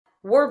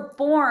we're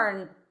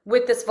born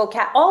with this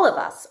all of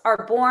us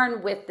are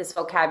born with this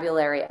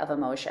vocabulary of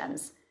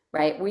emotions,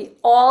 right? We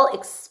all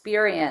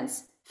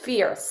experience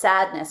fear,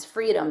 sadness,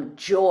 freedom,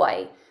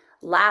 joy,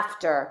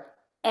 laughter,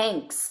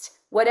 angst,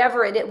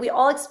 whatever it is. We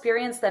all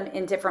experience them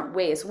in different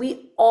ways.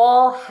 We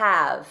all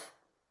have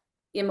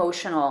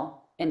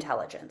emotional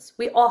intelligence.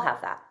 We all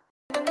have that.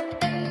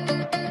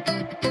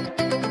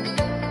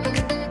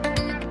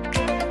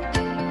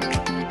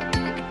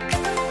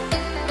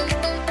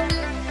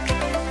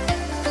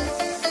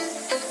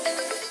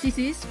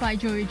 This is By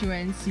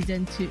Joyan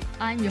Season 2.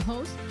 I'm your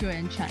host,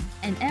 Joyan Chan,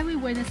 and every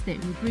Wednesday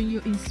we bring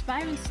you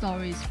inspiring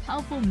stories,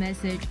 powerful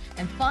message,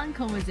 and fun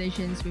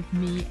conversations with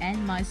me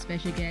and my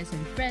special guests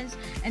and friends,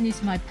 and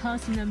it's my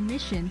personal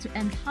mission to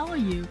empower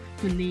you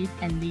to live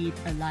and lead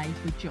a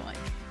life with joy.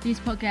 This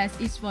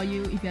podcast is for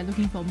you if you're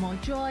looking for more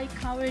joy,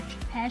 courage,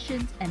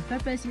 passion, and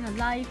purpose in your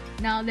life.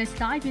 Now let's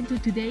dive into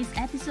today's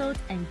episode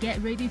and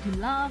get ready to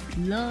laugh,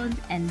 learn,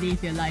 and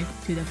live your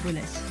life to the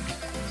fullest.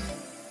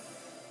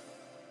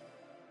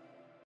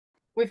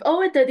 With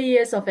over 30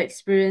 years of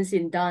experience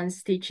in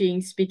dance,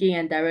 teaching, speaking,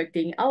 and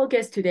directing, our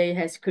guest today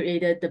has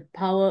created the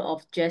power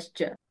of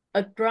gesture,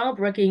 a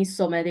groundbreaking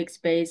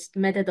somatics-based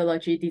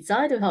methodology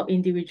designed to help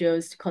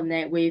individuals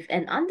connect with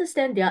and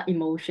understand their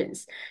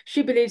emotions.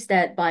 She believes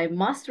that by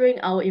mastering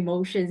our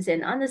emotions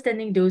and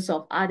understanding those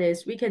of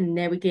others, we can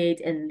navigate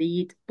and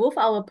lead both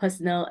our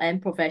personal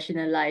and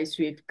professional lives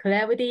with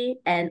clarity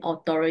and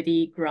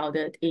authority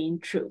grounded in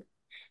truth.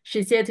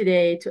 She's here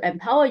today to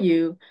empower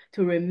you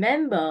to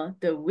remember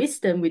the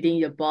wisdom within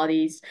your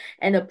bodies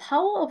and the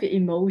power of your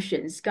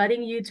emotions,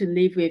 guiding you to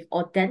live with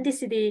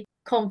authenticity,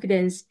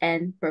 confidence,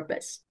 and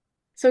purpose.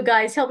 So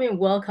guys, help me in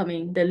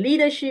welcoming the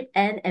leadership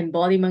and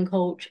embodiment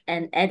coach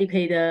and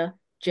educator,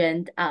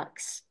 Jen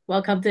Axe.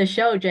 Welcome to the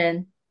show,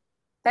 Jen.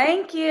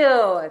 Thank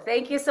you.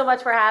 Thank you so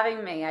much for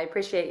having me. I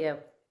appreciate you.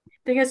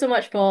 Thank you so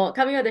much for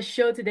coming on the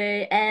show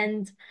today.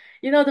 And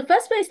the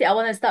first place that I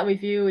want to start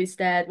with you is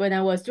that when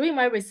I was doing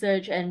my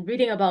research and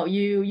reading about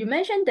you, you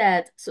mentioned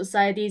that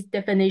society's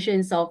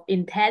definitions of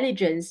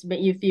intelligence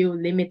made you feel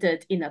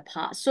limited in the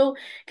past. So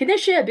can you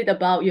share a bit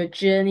about your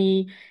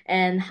journey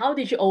and how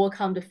did you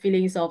overcome the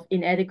feelings of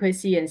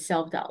inadequacy and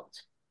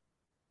self-doubt?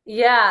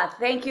 Yeah,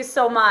 thank you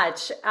so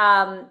much.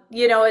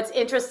 It's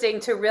interesting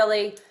to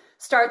really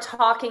start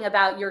talking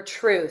about your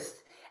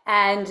truth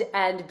and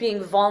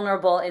being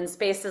vulnerable in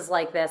spaces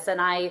like this.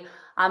 And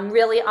I'm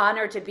really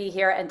honored to be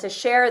here and to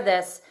share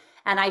this.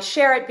 And I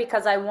share it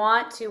because I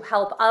want to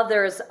help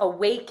others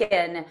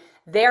awaken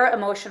their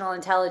emotional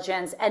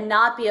intelligence and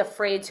not be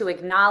afraid to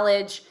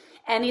acknowledge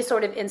any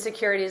sort of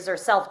insecurities or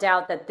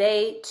self-doubt that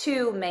they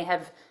too may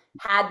have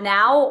had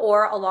now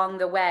or along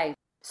the way.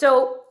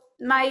 So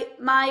my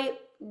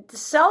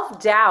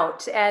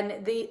self-doubt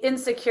and the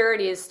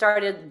insecurities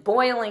started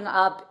boiling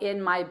up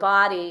in my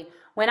body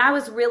when I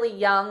was really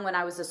young, when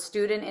I was a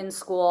student in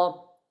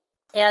school.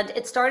 And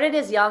it started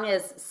as young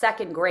as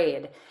second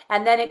grade,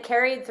 and then it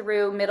carried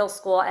through middle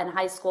school and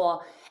high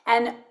school.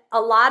 And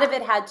a lot of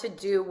it had to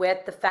do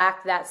with the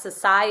fact that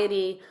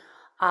society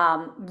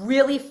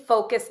really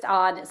focused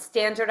on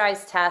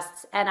standardized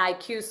tests and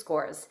IQ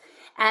scores.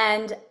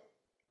 And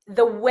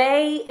the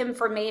way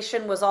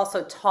information was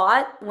also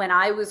taught when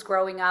I was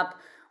growing up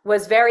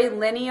was very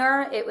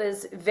linear. It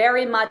was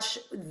very much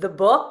the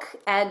book,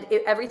 and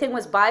everything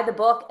was by the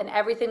book, and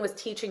everything was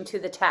teaching to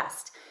the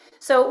test.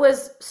 So it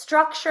was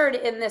structured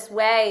in this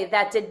way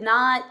that did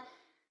not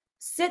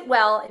sit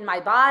well in my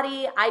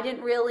body. I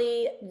didn't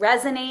really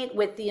resonate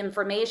with the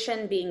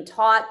information being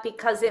taught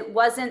because it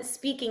wasn't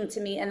speaking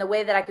to me in the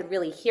way that I could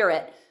really hear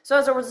it. So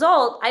as a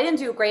result, I didn't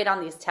do great on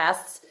these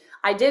tests.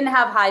 I didn't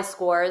have high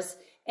scores,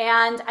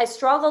 and I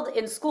struggled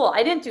in school.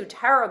 I didn't do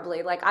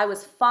terribly, like I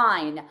was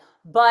fine,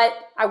 but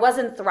I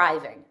wasn't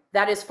thriving.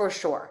 That is for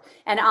sure.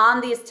 And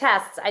on these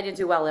tests, I didn't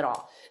do well at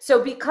all.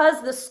 So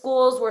because the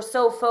schools were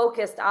so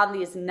focused on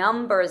these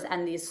numbers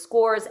and these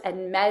scores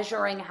and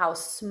measuring how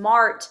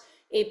smart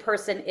a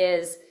person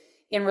is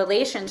in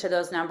relation to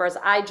those numbers,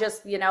 I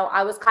just,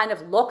 I was kind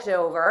of looked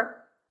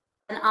over,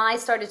 and I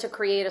started to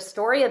create a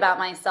story about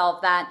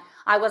myself that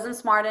I wasn't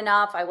smart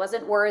enough, I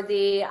wasn't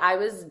worthy, I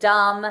was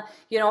dumb,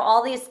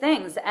 all these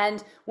things.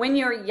 And when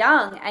you're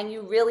young and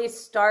you really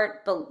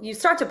start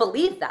to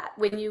believe that,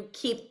 when you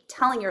keep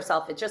telling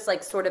yourself, it just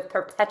like sort of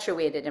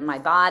perpetuated in my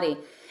body.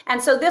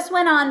 And so this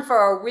went on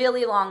for a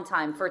really long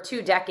time, for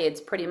 2 decades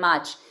pretty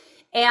much.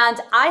 And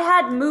I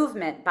had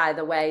movement, by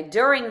the way,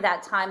 during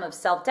that time of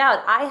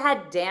self-doubt. I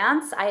had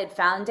dance, I had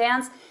found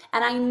dance,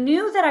 and I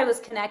knew that I was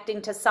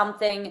connecting to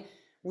something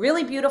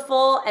really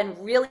beautiful and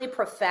really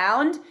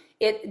profound.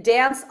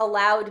 Dance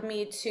allowed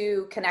me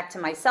to connect to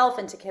myself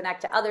and to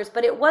connect to others,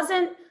 but it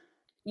wasn't,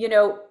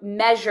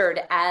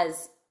 measured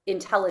as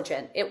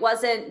intelligent. It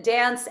wasn't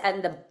dance,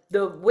 and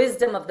the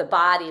wisdom of the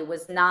body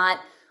was not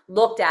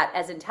looked at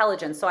as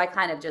intelligence. So I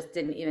kind of just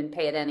didn't even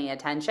pay it any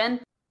attention.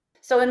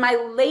 So in my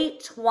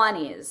late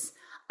 20s,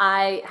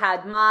 I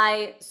had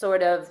my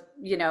sort of,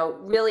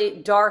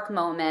 really dark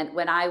moment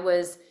when I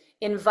was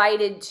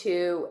invited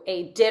to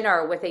a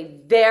dinner with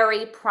a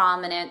very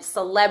prominent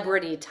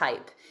celebrity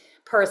type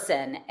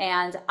person.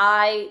 And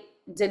I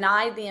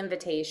denied the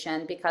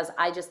invitation because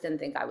I just didn't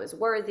think I was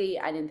worthy.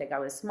 I didn't think I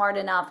was smart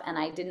enough, and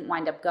I didn't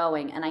wind up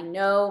going. And I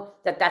know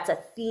that that's a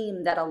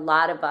theme that a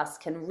lot of us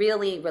can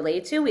really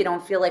relate to. We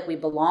don't feel like we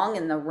belong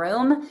in the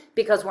room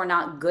because we're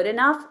not good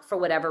enough for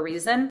whatever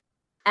reason.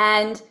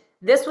 And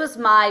this was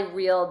my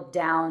real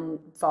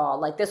downfall.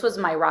 Like, this was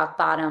my rock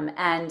bottom.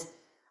 And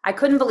I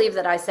couldn't believe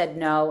that I said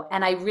no.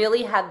 And I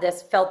really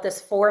felt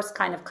this force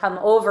kind of come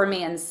over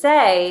me and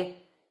say,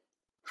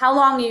 how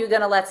long are you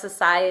going to let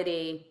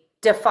society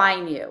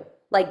define you?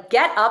 Like,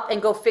 get up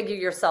and go figure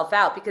yourself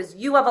out, because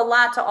you have a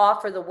lot to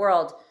offer the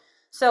world.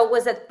 So it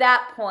was at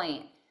that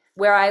point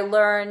where I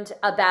learned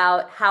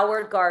about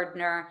Howard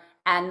Gardner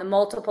and the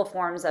multiple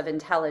forms of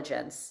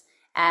intelligence.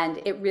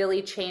 And it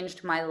really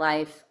changed my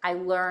life. I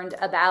learned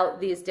about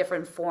these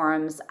different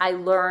forms. I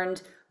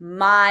learned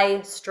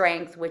my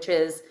strength, which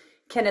is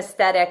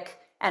kinesthetic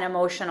and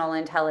emotional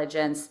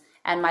intelligence.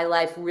 And my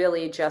life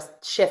really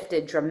just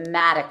shifted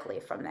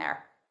dramatically from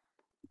there.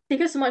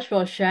 Thank you so much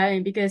for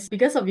sharing,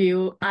 because of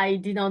you, I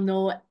did not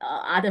know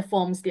other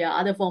forms. There are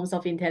other forms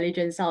of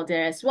intelligence out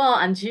there as well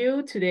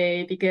until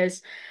today.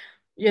 Because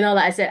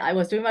like I said, I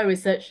was doing my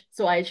research,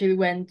 so I actually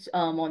went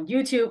on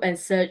YouTube and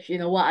searched,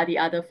 what are the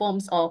other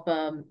forms of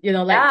like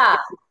Yeah.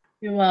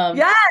 to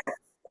Yes.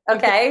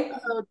 Okay, Okay.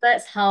 so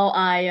that's how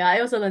I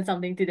also learned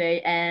something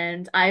today,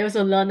 and I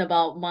also learned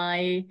about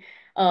my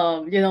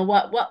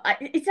what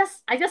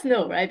I just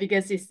know, right?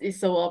 Because it's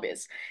so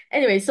obvious.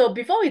 Anyway, so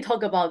before we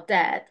talk about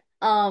that,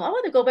 I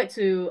want to go back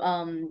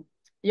to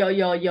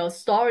your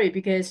story,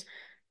 because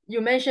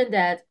you mentioned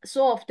that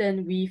so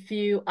often we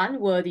feel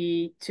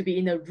unworthy to be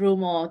in a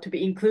room or to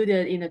be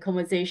included in a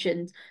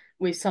conversation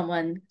with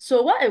someone.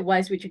 So what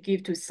advice would you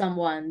give to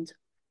someone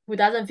who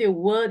doesn't feel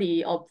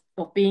worthy of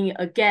being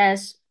a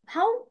guest?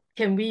 How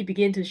can we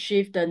begin to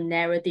shift the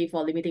narrative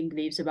or limiting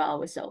beliefs about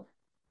ourselves?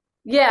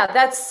 Yeah,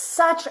 that's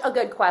such a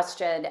good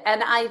question.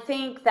 And I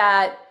think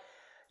that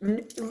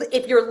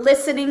if you're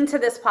listening to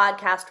this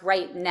podcast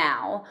right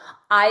now,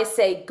 I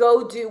say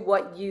go do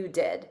what you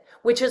did,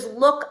 which is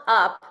look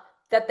up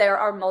that there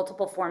are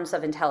multiple forms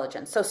of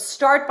intelligence. So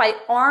start by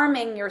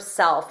arming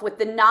yourself with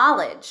the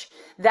knowledge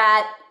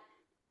that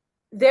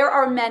there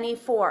are many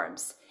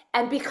forms.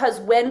 And because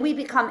when we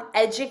become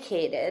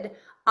educated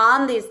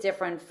on these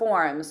different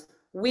forms,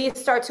 we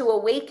start to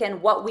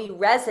awaken what we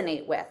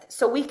resonate with.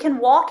 So we can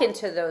walk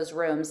into those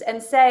rooms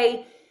and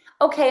say,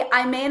 okay,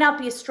 I may not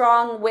be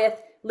strong with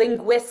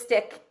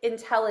linguistic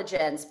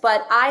intelligence,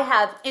 but I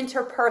have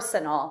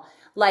interpersonal,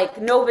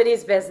 like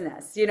nobody's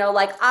business.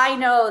 Like, I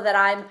know that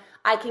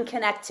I can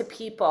connect to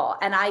people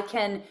and I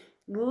can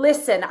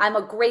listen. I'm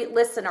a great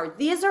listener.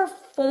 These are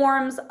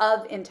forms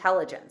of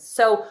intelligence.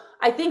 So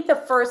I think the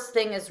first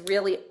thing is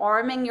really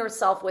arming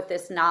yourself with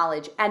this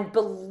knowledge and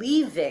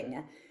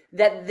believing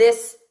that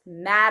this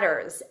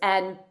matters.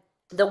 And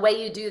the way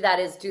you do that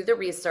is do the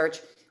research.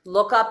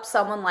 Look up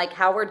someone like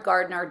Howard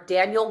Gardner,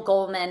 Daniel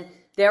Goleman.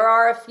 There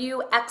are a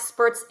few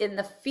experts in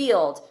the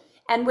field.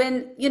 And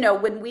when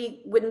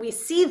we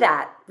see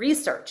that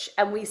research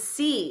and we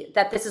see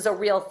that this is a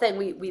real thing,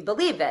 we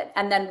believe it.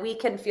 And then we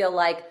can feel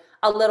like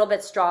a little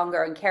bit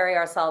stronger and carry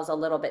ourselves a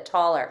little bit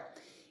taller.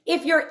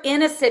 If you're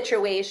in a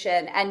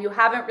situation and you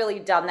haven't really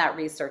done that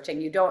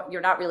researching,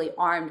 you're not really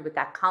armed with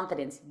that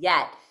confidence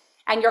yet,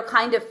 and you're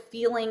kind of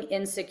feeling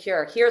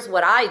insecure, here's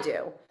what I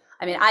do.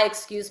 I mean, I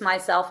excuse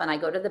myself and I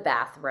go to the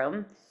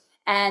bathroom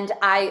and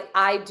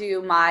I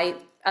do my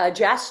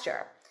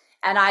gesture,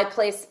 and I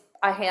place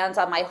a hand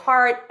on my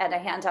heart and a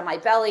hand on my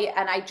belly,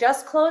 and I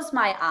just close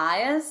my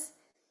eyes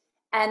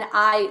and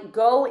I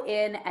go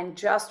in and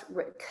just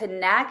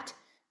connect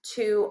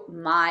to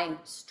my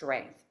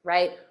strength,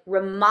 right?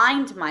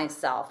 Remind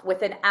myself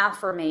with an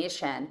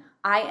affirmation,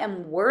 I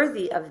am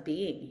worthy of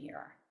being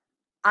here.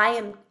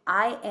 I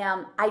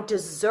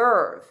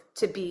deserve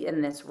to be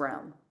in this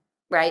room,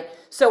 right?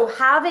 So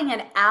having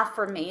an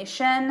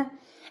affirmation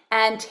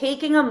and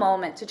taking a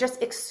moment to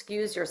just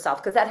excuse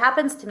yourself, because that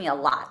happens to me a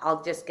lot.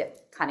 I'll just get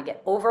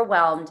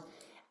overwhelmed.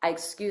 I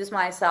excuse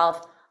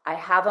myself. I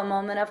have a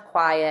moment of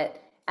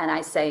quiet and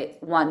I say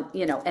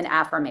an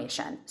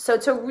affirmation. So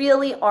to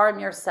really arm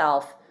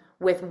yourself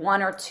with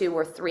 1 or 2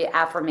 or 3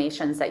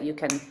 affirmations that you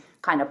can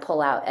kind of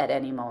pull out at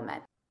any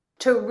moment.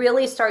 To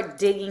really start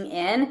digging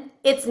in,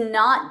 it's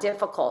not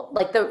difficult.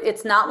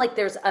 It's not like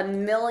there's a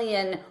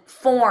million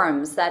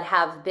forms that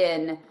have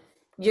been,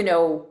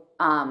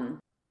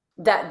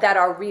 that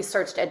are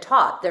researched and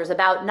taught. There's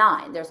about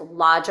 9. There's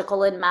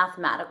logical and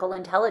mathematical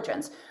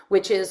intelligence,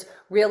 which is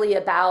really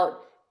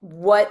about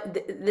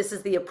this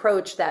is the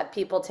approach that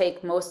people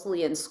take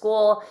mostly in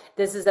school.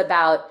 This is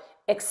about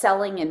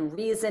excelling in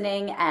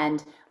reasoning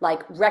and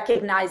like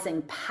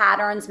recognizing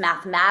patterns,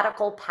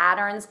 mathematical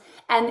patterns.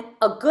 And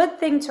a good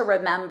thing to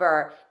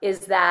remember is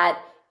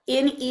that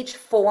in each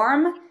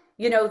form,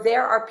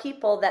 there are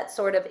people that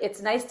sort of,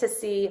 it's nice to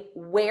see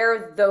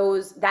where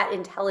that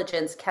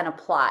intelligence can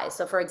apply.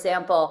 So for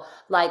example,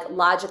 like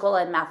logical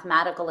and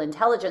mathematical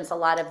intelligence, a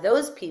lot of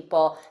those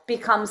people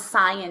become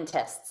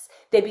scientists.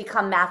 They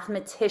become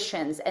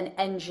mathematicians and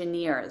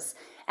engineers.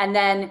 And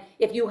then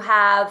if you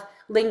have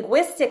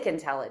linguistic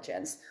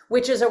intelligence,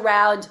 which is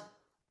around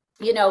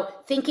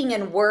thinking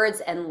in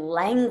words and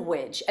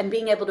language and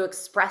being able to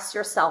express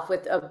yourself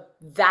with a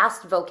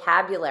vast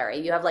vocabulary.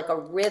 You have like a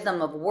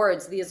rhythm of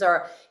words. These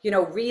are,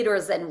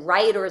 readers and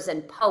writers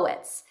and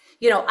poets.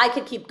 I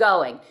could keep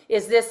going.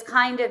 Is this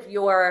kind of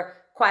your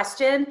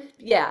question?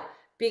 Yeah,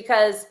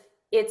 because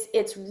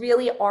it's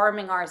really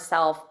arming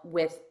ourselves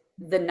with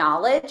the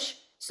knowledge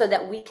so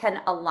that we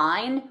can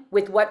align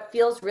with what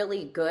feels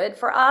really good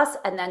for us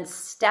and then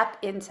step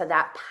into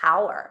that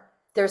power.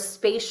 There's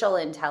spatial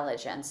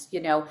intelligence,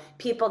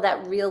 people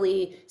that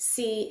really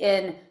see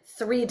in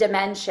 3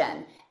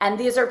 dimension. And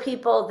these are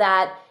people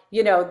that,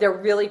 they're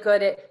really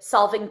good at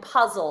solving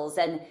puzzles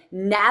and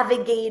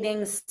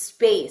navigating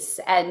space.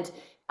 And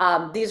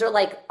these are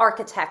like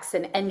architects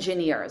and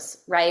engineers,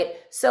 right?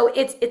 So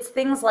it's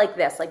things like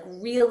this, like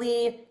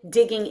really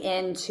digging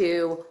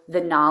into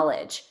the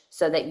knowledge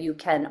so that you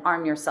can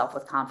arm yourself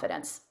with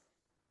confidence.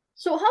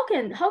 So how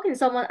can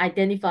someone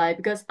identify?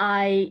 Because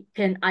I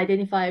can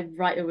identify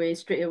right away,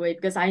 straight away,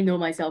 because I know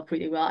myself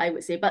pretty well, I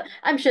would say. But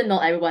I'm sure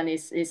not everyone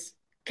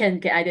can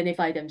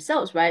identify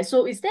themselves, right?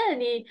 So is there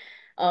any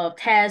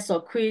test or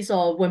quiz,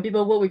 or when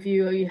people work with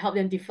you, you help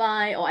them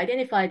define or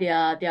identify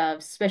their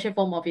special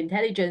form of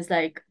intelligence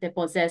like they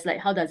possess?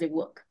 Like how does it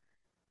work?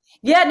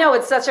 Yeah, no,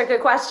 it's such a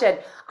good question.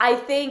 I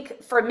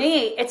think for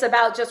me, it's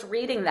about just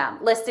reading them,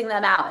 listing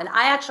them out. And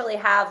I actually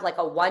have like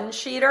a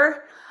one-sheeter.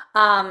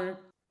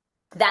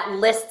 That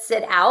lists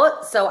it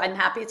out. So I'm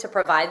happy to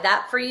provide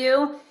that for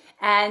you.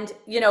 And,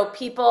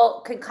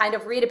 people can kind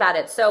of read about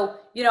it. So,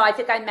 I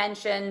think I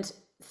mentioned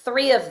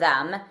 3 of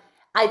them.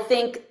 I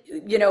think,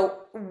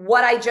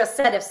 what I just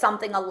said, if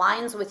something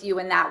aligns with you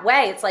in that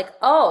way, it's like,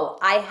 oh,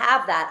 I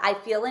have that. I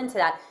feel into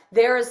that.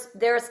 There's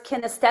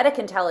kinesthetic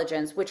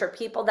intelligence, which are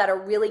people that are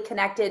really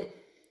connected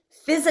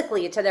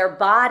physically to their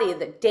body,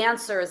 the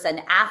dancers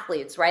and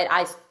athletes, right?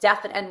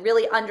 And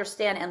really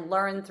understand and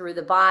learn through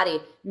the body.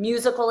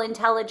 Musical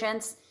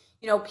intelligence,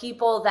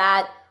 people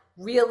that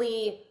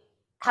really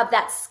have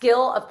that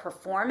skill of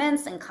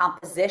performance and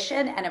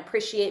composition and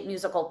appreciate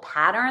musical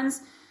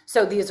patterns.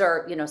 So these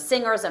are,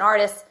 singers and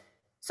artists.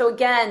 So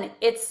again,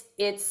 it's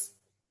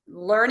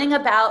learning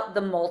about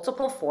the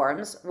multiple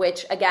forms,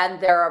 which again,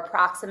 there are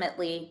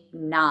approximately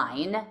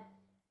 9,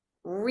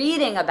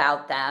 reading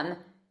about them,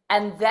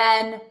 and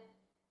then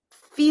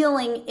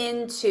feeling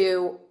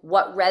into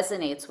what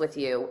resonates with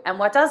you and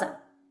what doesn't.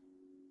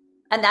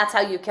 And that's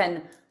how you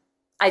can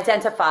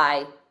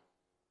identify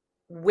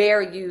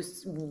where you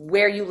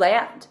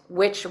land,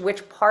 which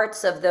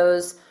parts of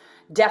those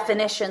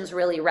definitions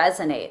really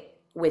resonate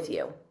with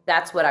you.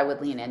 That's what I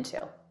would lean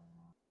into.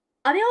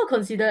 Are they all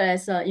considered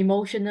as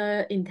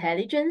emotional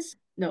intelligence?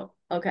 No.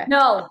 Okay.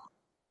 No,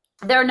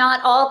 they're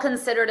not all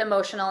considered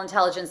emotional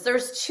intelligence.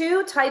 There's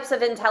 2 types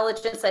of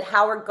intelligence that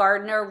Howard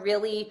Gardner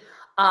really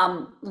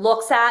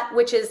looks at,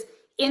 which is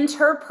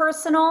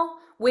interpersonal,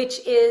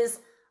 which is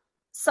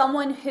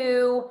someone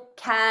who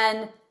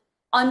can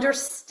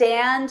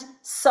understand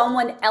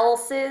someone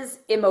else's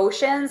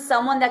emotions,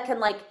 someone that can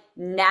like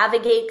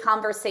navigate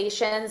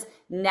conversations,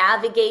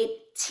 navigate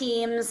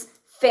teams,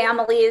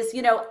 families,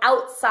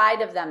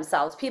 outside of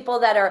themselves, people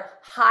that are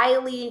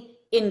highly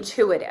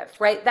intuitive,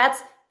 right?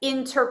 That's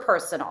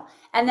interpersonal.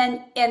 And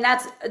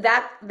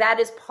that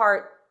is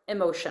part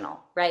emotional,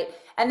 right?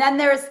 And then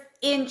there's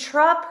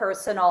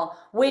intrapersonal,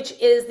 which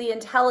is the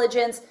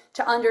intelligence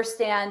to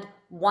understand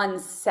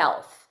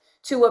oneself,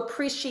 to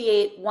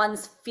appreciate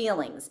one's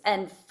feelings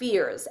and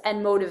fears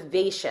and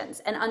motivations,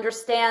 and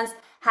understands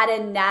how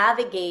to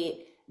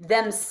navigate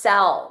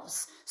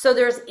themselves. So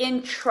there's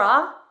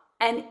intra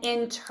and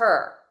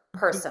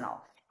interpersonal.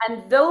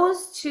 And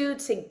those 2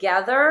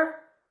 together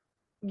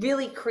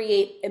really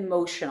create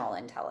emotional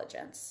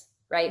intelligence,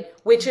 right?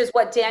 Which is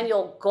what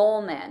Daniel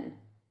Goleman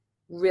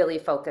really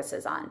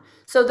focuses on.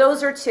 So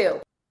those are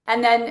 2.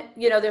 And then,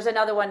 there's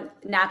another one,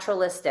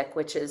 naturalistic,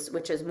 which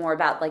is more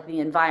about like the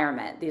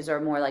environment. These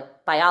are more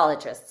like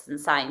biologists and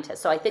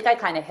scientists. So I think I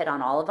kind of hit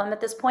on all of them at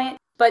this point.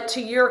 But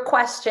to your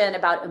question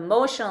about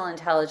emotional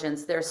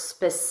intelligence, there's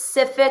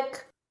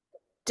specific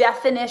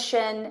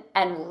definition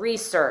and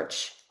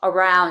research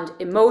around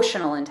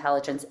emotional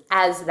intelligence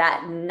as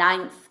that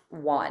 9th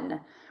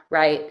one,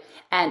 right?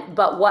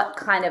 But what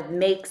kind of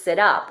makes it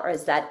up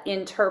is that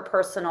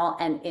interpersonal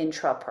and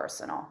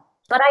intrapersonal.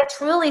 But I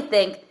truly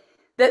think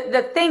that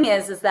the thing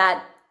is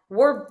that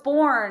we're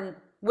born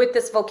with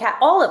this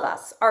all of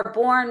us are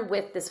born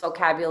with this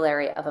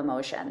vocabulary of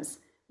emotions,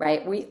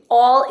 right? We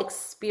all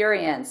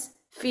experience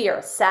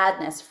fear,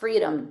 sadness,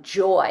 freedom,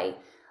 joy,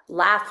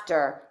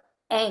 laughter,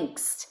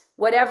 angst,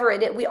 whatever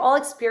it is. We all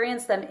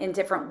experience them in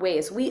different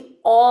ways. We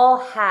all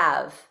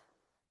have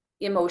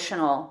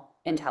emotional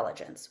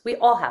intelligence. We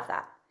all have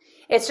that.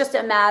 It's just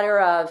a matter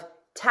of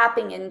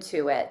tapping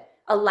into it,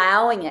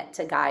 allowing it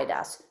to guide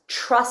us,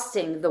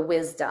 trusting the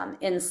wisdom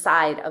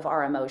inside of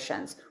our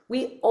emotions.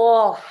 We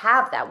all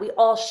have that. We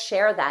all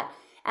share that.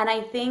 And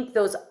I think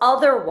those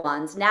other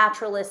ones,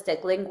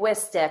 naturalistic,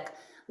 linguistic,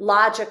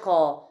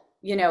 logical,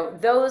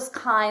 those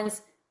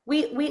kinds,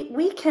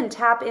 we can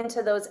tap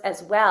into those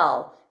as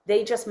well.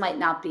 They just might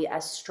not be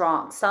as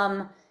strong.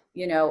 Some,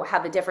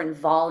 have a different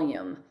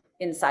volume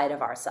inside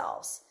of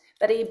ourselves.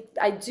 But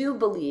I do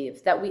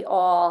believe that we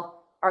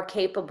all are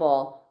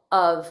capable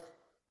of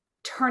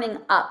turning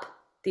up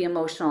the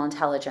emotional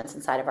intelligence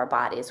inside of our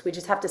bodies. We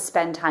just have to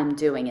spend time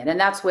doing it. And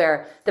that's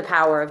where the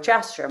power of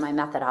gesture, my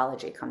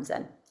methodology, comes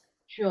in.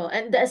 Sure,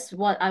 and that's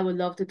what I would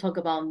love to talk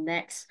about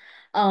next.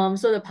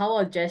 So the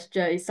power of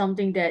gesture is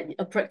something that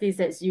a practice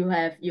that you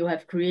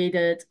have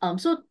created.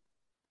 So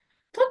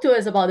talk to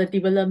us about the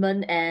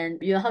development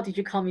and how did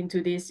you come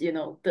into this,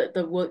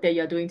 the work that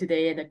you're doing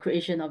today and the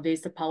creation of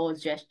this, the power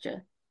of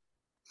gesture.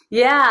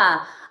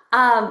 Yeah.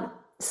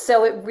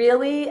 So it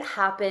really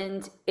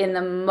happened in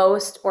the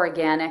most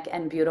organic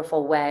and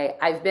beautiful way.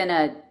 I've been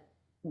a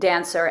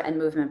dancer and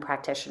movement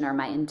practitioner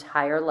my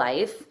entire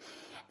life.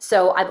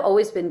 So I've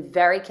always been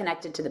very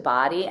connected to the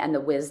body and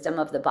the wisdom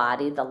of the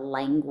body, the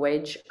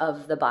language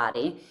of the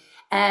body.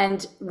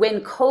 And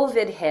when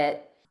COVID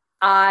hit,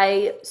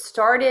 I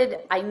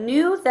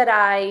knew that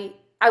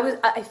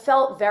I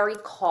felt very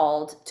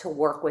called to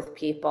work with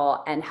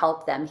people and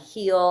help them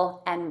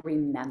heal and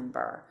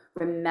remember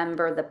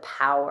the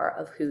power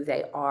of who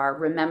they are,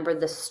 remember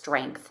the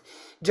strength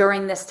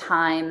during this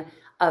time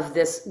of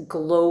this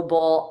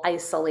global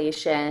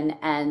isolation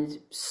and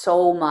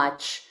so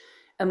much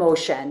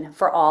emotion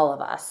for all of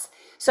us.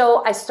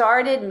 So I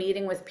started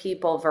meeting with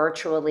people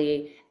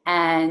virtually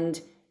and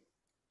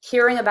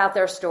hearing about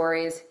their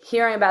stories,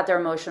 hearing about their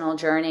emotional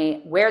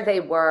journey, where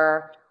they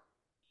were,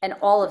 and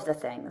all of the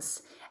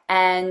things.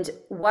 And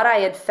what I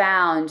had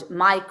found,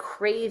 my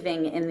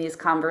craving in these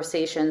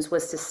conversations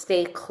was to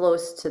stay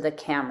close to the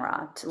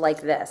camera,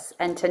 like this,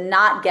 and to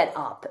not get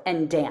up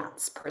and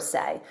dance per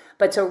se,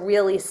 but to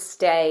really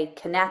stay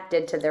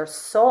connected to their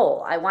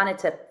soul. I wanted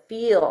to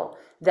feel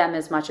them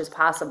as much as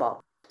possible.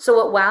 So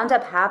what wound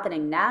up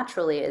happening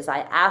naturally is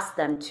I asked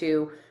them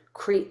to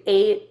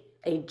create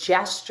a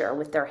gesture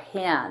with their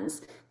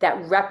hands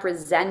that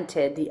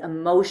represented the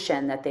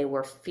emotion that they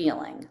were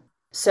feeling.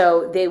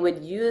 So they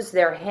would use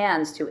their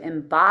hands to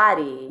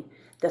embody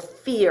the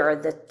fear,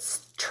 the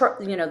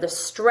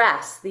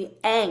stress, the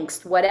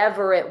angst,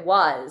 whatever it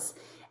was.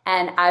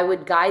 And I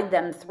would guide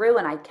them through,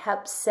 and I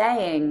kept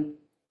saying,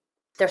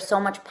 there's so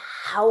much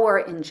power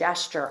in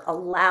gesture.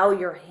 Allow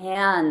your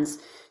hands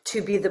to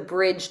be the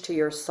bridge to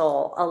your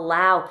soul.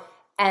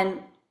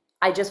 And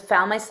I just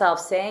found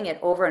myself saying it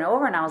over and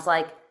over. And I was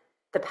like,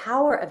 the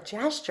power of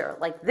gesture,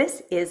 like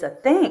this is a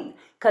thing,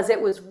 because it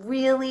was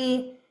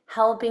really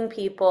helping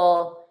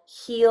people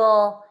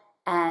heal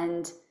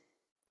and,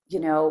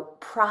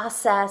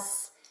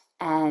 process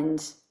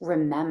and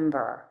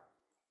remember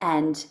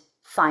and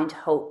find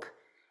hope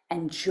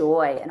and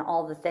joy and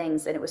all the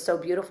things. And it was so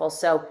beautiful.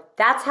 So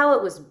that's how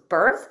it was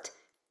birthed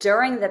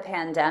during the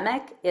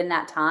pandemic in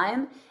that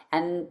time.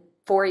 And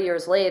 4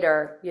 years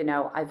later,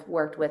 I've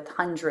worked with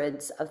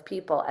hundreds of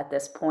people at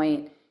this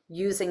point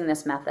using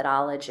this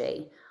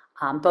methodology,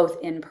 both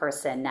in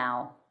person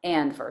now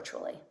and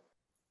virtually.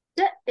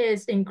 That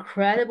is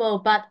incredible,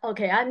 but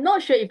okay, I'm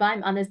not sure if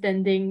I'm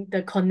understanding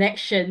the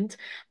connection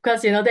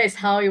because that is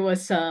how it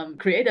was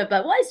created.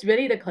 But what is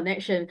really the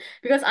connection?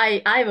 Because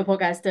I'm a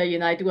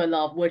podcaster, I do a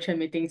lot of virtual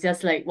meetings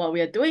just like what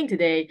we are doing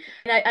today.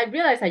 And I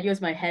realize I use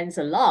my hands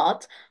a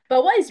lot,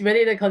 but what is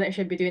really the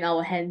connection between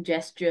our hand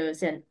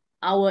gestures and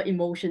our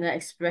emotional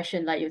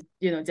expression like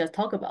you just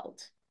talk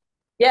about?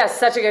 Yes,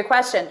 such a good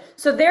question.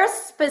 So there's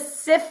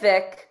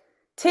specific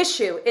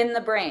tissue in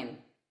the brain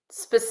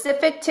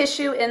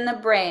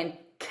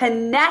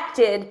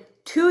connected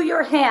to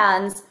your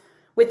hands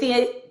with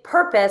the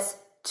purpose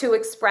to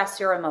express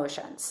your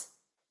emotions,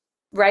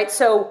 right?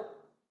 So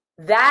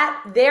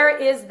that there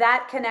is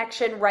that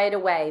connection right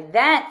away.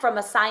 Then from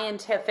a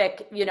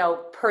scientific,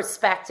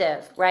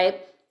 perspective,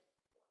 right?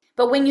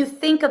 But when you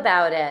think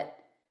about it,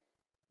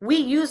 we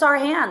use our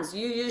hands.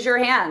 You use your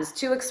hands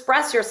to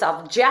express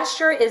yourself.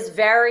 Gesture is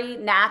very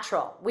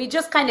natural. We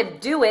just kind of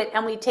do it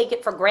and we take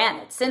it for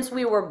granted. Since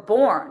we were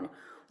born,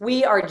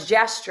 we are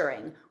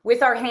gesturing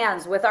with our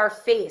hands, with our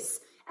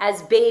face,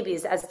 as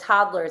babies, as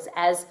toddlers,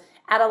 as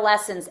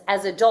adolescents,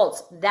 as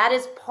adults. That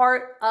is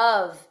part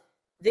of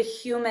the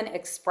human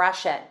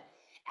expression.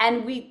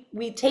 And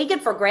we take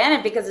it for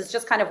granted because it's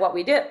just kind of what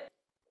we do.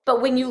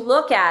 But when you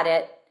look at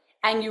it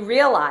and you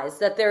realize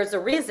that there's a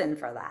reason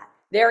for that,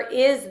 there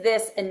is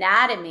this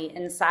anatomy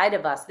inside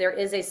of us. There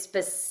is a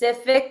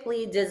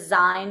specifically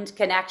designed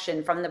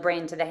connection from the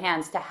brain to the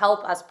hands to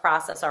help us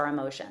process our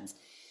emotions.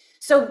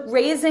 So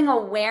raising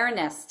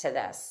awareness to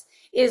this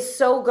is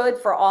so good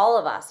for all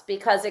of us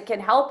because it can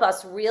help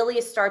us really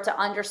start to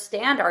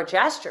understand our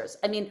gestures.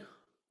 I mean,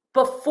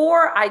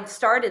 before I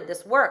started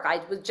this work,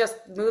 I was just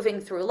moving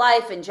through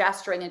life and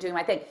gesturing and doing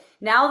my thing.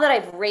 Now that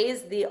I've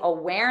raised the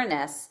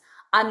awareness,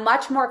 I'm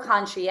much more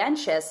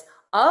conscientious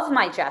of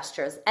my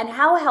gestures and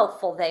how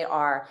helpful they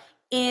are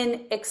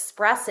in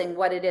expressing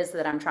what it is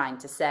that I'm trying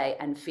to say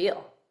and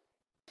feel.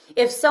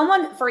 If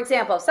someone, for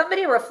example, if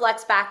somebody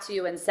reflects back to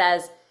you and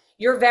says,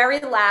 you're very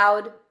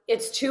loud,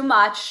 it's too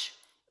much,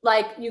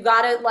 like you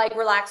gotta like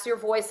relax your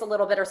voice a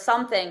little bit or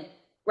something,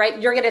 right?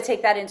 You're gonna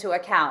take that into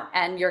account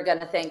and you're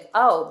gonna think,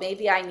 oh,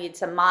 maybe I need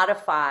to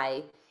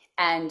modify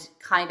and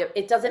kind of,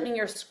 it doesn't mean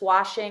you're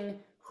squashing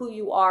who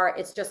you are.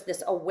 It's just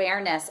this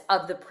awareness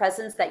of the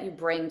presence that you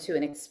bring to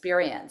an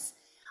experience.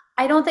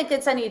 I don't think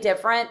it's any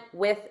different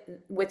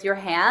with your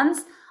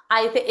hands.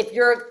 I think if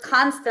you're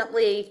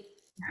constantly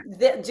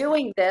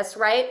doing this,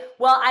 right?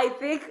 Well, I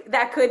think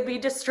that could be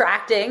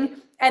distracting.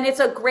 And it's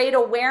a great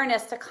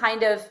awareness to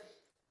kind of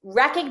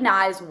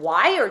recognize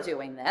why you're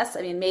doing this.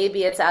 I mean,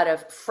 maybe it's out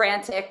of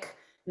frantic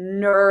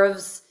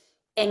nerves,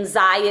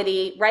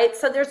 anxiety, right?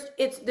 So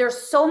there's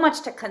so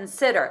much to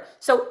consider.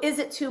 So is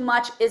it too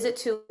much? Is it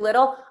too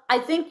little? I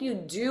think you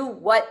do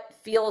what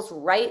feels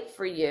right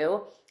for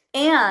you.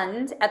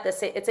 And at the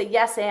same, it's a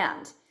yes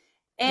and.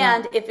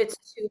 And if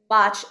it's too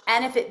much,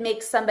 and if it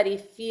makes somebody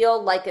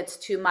feel like it's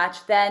too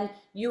much, then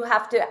you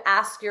have to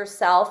ask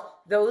yourself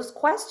those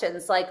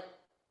questions like,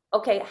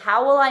 okay,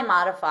 how will I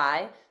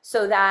modify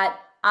so that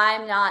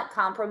I'm not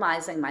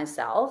compromising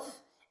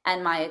myself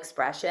and my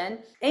expression?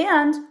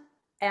 And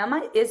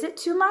is it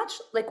too much?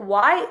 Like,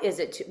 why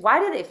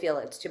do they feel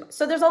it's too much?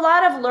 So there's a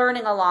lot of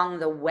learning along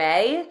the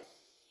way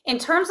in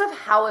terms of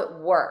how it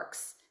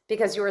works,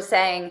 because you were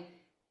saying,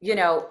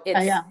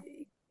 it's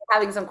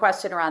having some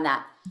question around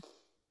that.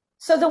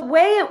 So the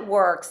way it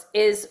works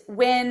is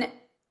when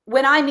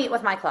I meet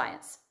with my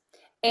clients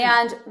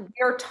and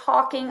they're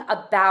talking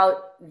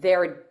about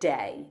their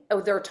day,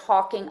 or they're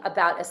talking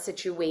about a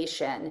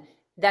situation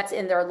that's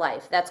in their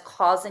life that's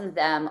causing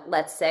them,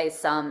 let's say,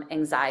 some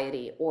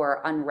anxiety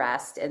or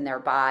unrest in their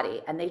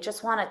body, and they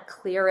just want to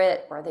clear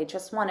it or they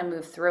just want to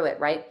move through it,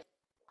 right?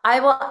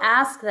 I will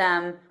ask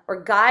them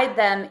or guide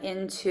them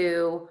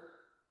into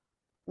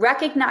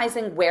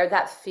recognizing where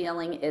that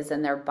feeling is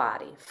in their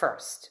body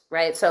first,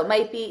 right? So it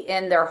might be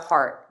in their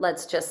heart.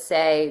 Let's just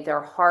say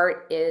their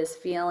heart is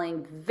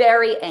feeling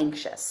very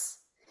anxious.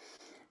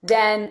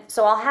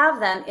 So I'll have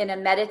them in a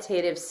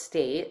meditative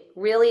state,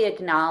 really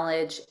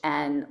acknowledge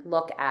and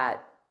look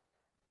at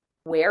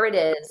where it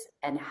is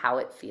and how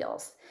it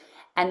feels.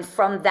 And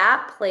from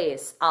that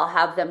place, I'll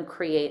have them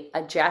create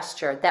a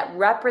gesture that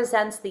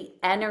represents the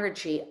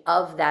energy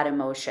of that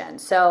emotion.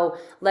 So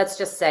let's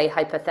just say,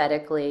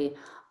 hypothetically,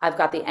 I've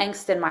got the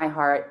angst in my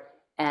heart,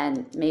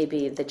 and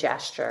maybe the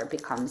gesture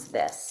becomes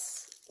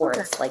this, or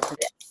it's like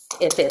this.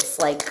 If it's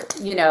like,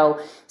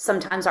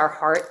 sometimes our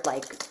heart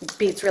like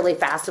beats really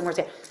fast and we're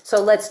saying,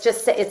 so let's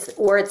just say it's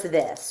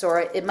this,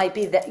 or it might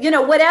be that,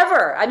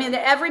 whatever. I mean,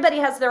 everybody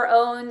has their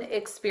own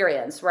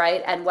experience,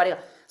 right? And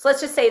so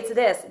let's just say it's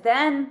this.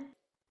 Then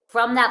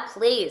from that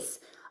place,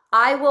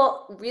 I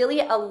will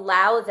really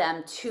allow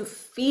them to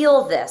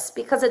feel this,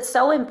 because it's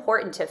so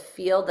important to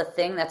feel the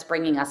thing that's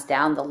bringing us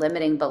down, the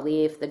limiting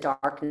belief, the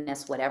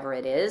darkness, whatever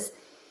it is.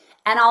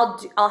 And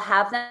I'll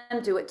have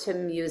them do it to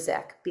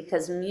music,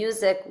 because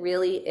music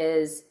really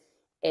is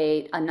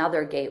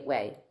another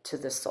gateway to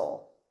the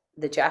soul.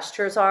 The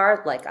gestures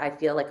are like, I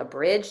feel like a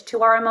bridge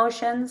to our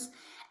emotions,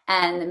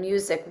 and the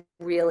music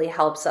really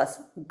helps us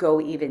go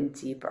even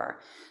deeper.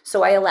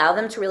 So I allow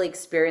them to really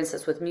experience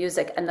this with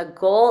music. And the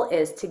goal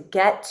is to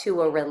get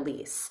to a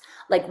release.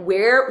 Like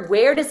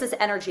where does this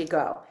energy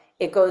go?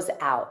 It goes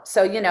out.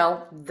 So,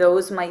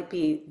 those might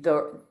be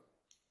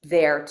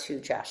their two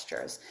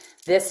gestures,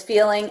 this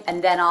feeling,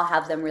 and then I'll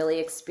have them really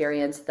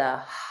experience the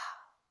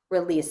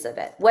release of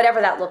it,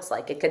 whatever that looks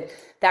like.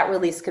 That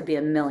release could be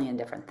a million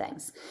different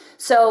things.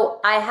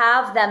 So I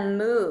have them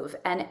move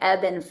and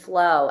ebb and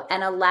flow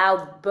and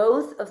allow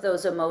both of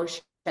those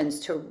emotions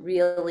to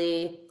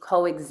really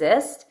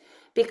coexist,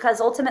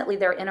 because ultimately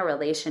they're in a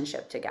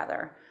relationship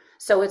together.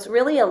 So it's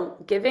really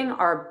giving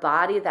our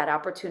body that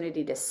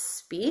opportunity to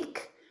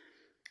speak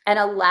and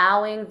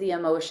allowing the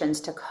emotions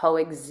to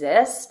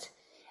coexist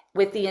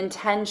with the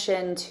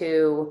intention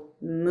to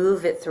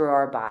move it through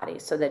our body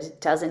so that it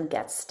doesn't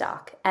get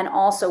stuck, and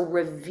also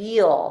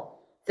reveal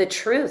the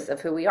truth of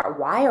who we are.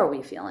 Why are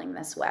we feeling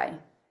this way?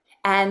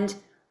 And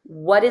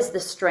what is the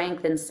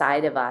strength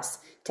inside of us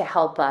to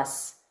help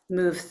us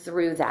move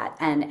through that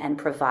and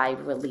provide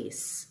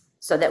release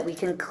so that we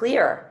can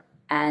clear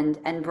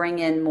and bring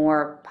in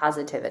more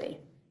positivity.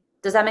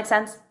 Does that make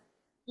sense?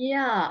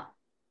 Yeah.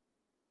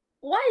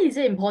 Why is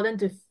it important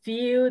to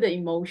feel the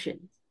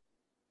emotions?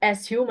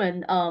 As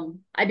human,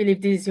 I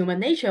believe this is human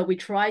nature. We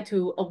try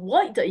to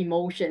avoid the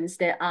emotions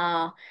that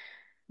are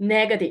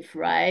negative,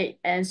 right?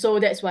 And so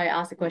that's why I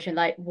asked the question,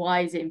 like,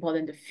 why is it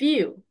important to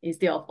feel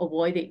instead of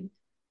avoiding?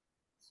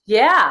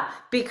 Yeah,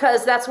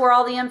 because that's where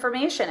all the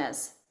information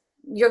is.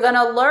 You're going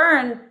to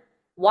learn,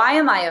 why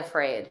am I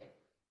afraid?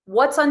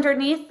 What's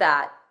underneath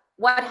that?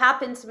 What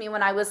happened to me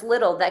when I was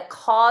little that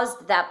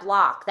caused that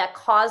block, that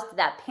caused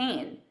that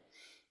pain?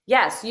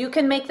 Yes, you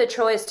can make the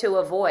choice to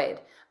avoid,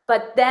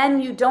 but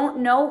then you don't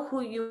know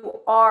who you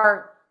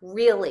are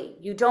really.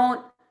 You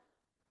don't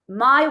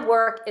My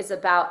work is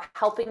about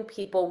helping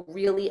people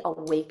really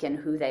awaken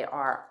who they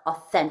are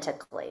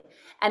authentically.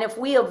 And if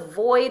we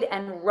avoid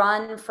and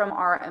run from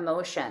our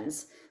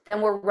emotions,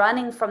 then we're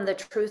running from the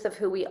truth of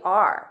who we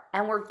are.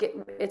 And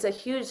it's a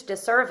huge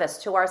disservice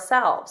to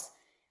ourselves.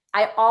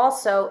 I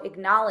also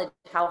acknowledge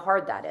how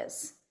hard that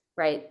is,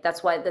 right?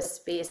 That's why the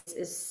space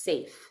is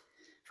safe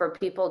for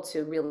people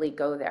to really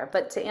go there.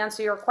 But to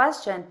answer your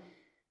question,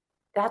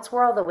 that's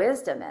where all the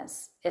wisdom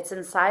is. It's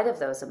inside of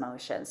those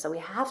emotions. So we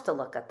have to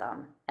look at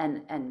them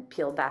and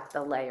peel back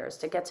the layers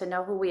to get to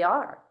know who we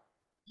are.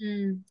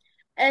 Mm.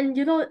 And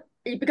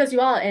because you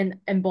are an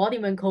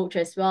embodiment coach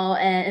as well,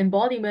 and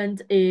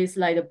embodiment is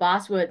like the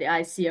buzzword that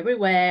I see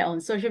everywhere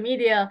on social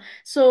media.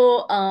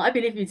 So I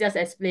believe you just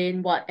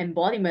explained what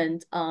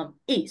embodiment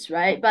is,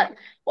 right? But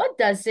what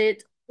does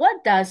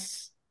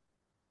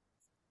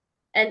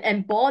an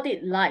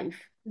embodied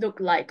life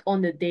look like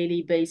on a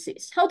daily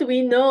basis? How do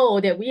we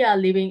know that we are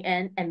living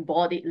an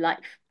embodied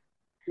life?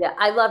 Yeah,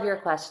 I love your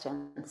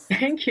questions.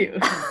 Thank you.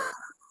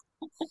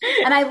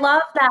 And I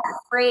love that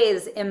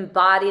phrase,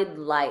 embodied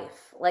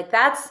life. Like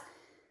that's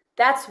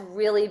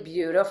really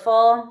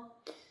beautiful.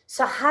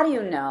 So how do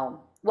you know?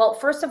 Well,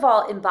 first of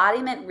all,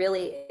 embodiment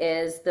really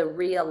is the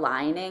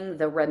realigning,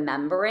 the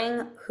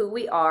remembering who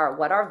we are,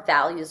 what our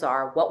values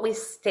are, what we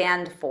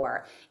stand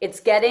for.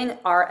 It's getting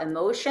our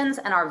emotions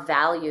and our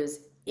values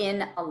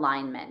in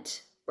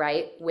alignment,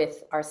 right,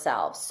 with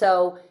ourselves.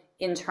 So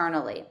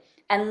internally.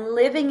 And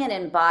living an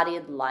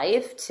embodied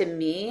life to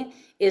me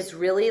is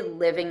really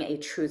living a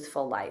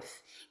truthful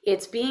life.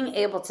 It's being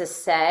able to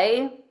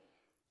say,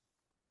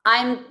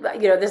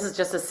 this is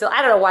just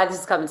I don't know why this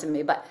is coming to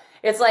me, but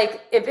it's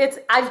like,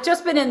 I've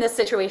just been in this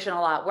situation a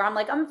lot where I'm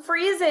like, I'm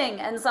freezing.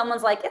 And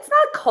someone's like, it's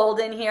not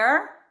cold in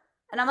here.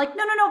 And I'm like,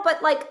 no, no, no,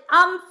 but like,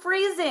 I'm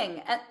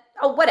freezing. And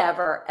oh,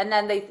 whatever. And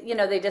then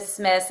they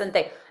dismiss and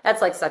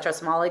that's like such a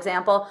small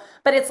example,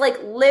 but it's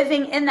like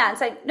living in that and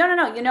saying, no, no,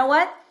 no, you know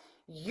what?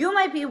 You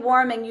might be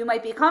warm and you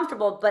might be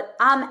comfortable, but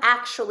I'm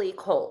actually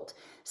cold.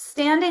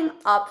 Standing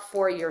up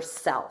for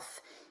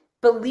yourself,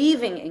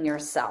 believing in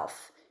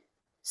yourself,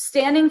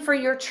 standing for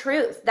your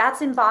truth,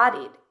 that's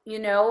embodied,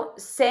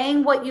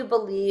 saying what you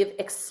believe,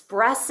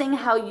 expressing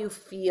how you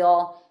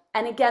feel.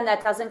 And again,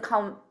 that doesn't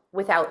come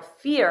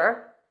without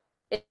fear.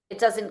 It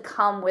doesn't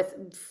come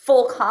with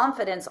full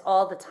confidence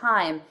all the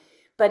time,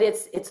 but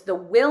it's the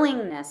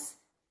willingness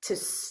to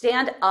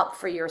stand up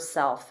for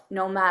yourself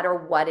no matter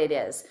what it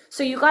is.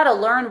 So you got to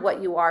learn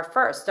what you are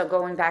first. So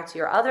going back to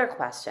your other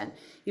question,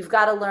 you've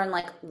got to learn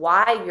like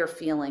why you're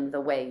feeling the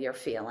way you're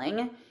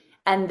feeling.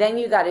 And then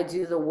you got to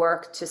do the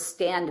work to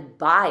stand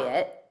by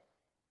it.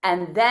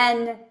 And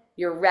then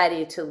you're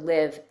ready to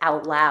live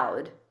out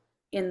loud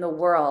in the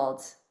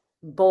world,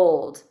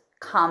 bold,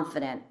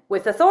 confident,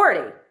 with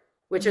authority,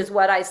 which is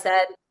what I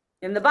said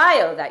in the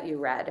bio that you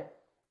read.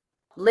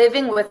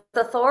 Living with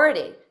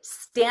authority,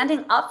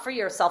 standing up for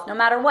yourself no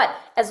matter what.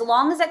 As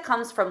long as it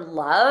comes from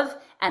love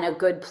and a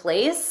good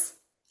place,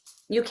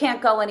 you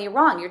can't go any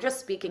wrong. You're just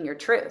speaking your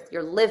truth.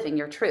 You're living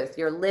your truth.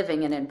 You're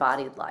living an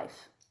embodied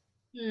life.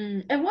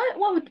 And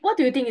what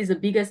do you think is the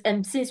biggest,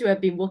 and since you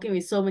have been working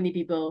with so many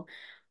people,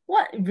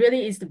 what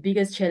really is the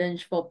biggest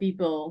challenge for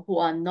people who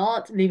are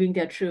not living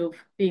their truth,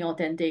 being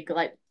authentic?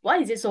 Like, why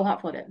is it so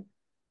hard for them?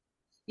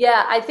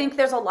 Yeah, I think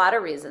there's a lot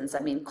of reasons. I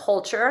mean,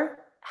 culture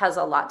has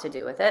a lot to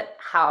do with it,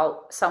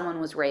 how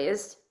someone was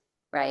raised,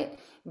 right?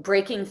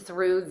 Breaking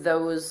through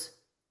those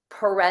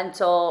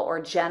parental or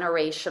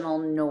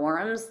generational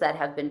norms that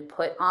have been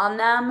put on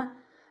them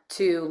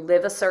to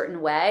live a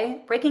certain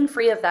way, breaking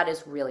free of that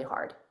is really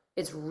hard.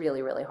 It's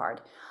really, really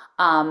hard.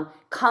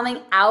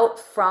 Coming out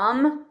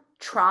from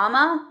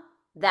trauma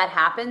that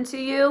happened to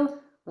you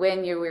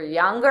when you were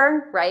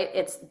younger, right?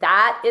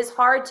 That is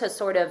hard to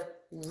sort of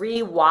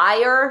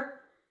rewire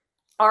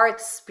our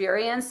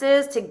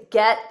experiences to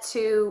get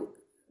to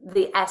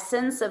the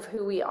essence of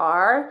who we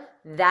are.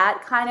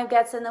 That kind of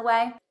gets in the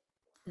way.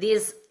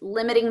 These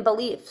limiting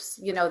beliefs,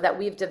 that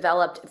we've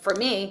developed. For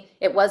me,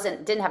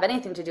 didn't have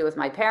anything to do with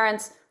my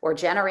parents or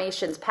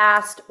generations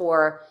past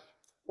or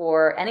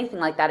anything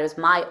like that. It was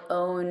my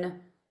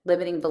own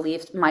limiting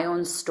beliefs, my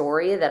own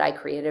story that I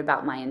created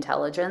about my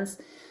intelligence.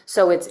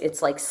 So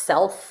it's like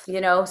self,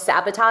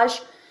 sabotage,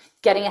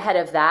 getting ahead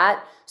of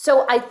that.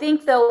 So I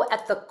think though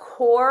at the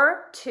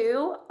core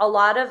too, a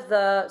lot of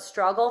the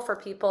struggle for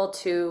people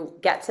to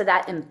get to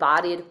that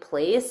embodied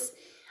place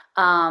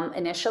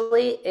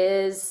initially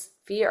is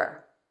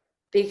fear,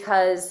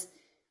 because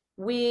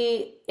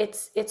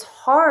it's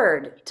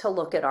hard to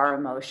look at our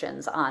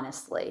emotions,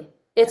 honestly.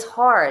 It's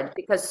hard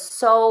because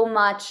so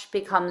much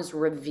becomes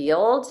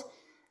revealed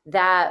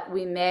that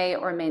we may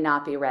or may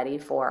not be ready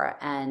for.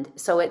 And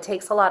so it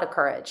takes a lot of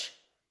courage.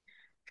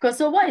 Because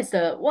so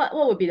what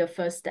would be the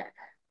first step?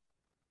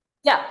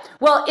 Yeah.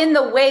 Well, in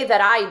the way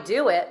that I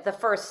do it, the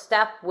first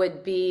step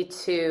would be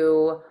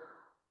to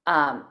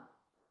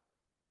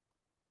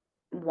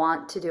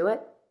want to do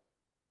it.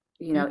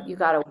 You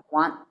got to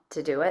want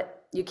to do it.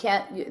 You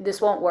can't, this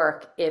won't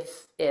work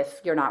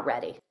if you're not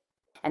ready.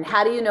 And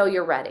how do you know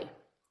you're ready?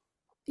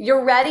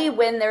 You're ready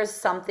when there's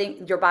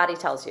something your body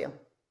tells you.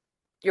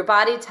 Your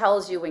body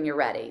tells you when you're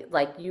ready.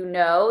 Like,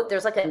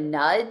 there's like a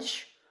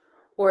nudge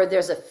or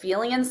there's a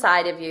feeling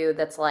inside of you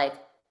that's like,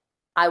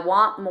 I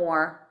want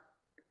more.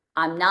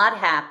 I'm not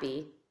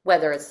happy,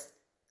 whether it's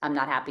I'm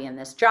not happy in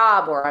this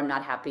job or I'm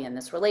not happy in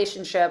this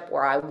relationship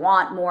or I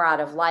want more out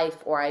of life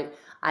or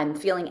I'm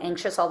feeling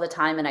anxious all the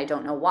time and I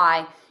don't know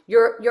why.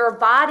 Your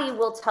body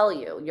will tell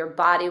you. Your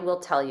body will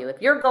tell you.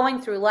 If you're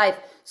going through life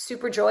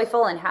super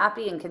joyful and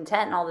happy and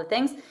content and all the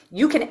things,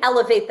 you can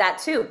elevate that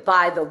too,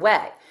 by the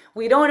way.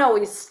 We don't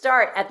always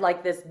start at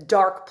like this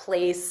dark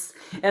place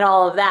and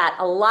all of that.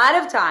 A lot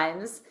of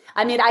times,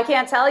 I mean, I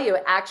can't tell you.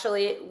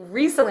 Actually,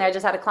 recently, I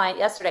just had a client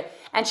yesterday,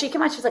 and she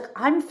came out. She's like,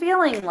 I'm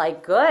feeling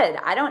like good.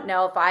 I don't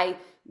know if I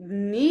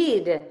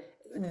need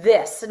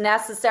this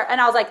necessary.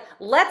 And I was like,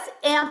 let's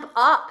amp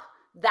up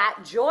that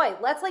joy.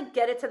 Let's like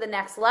get it to the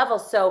next level.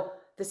 So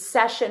the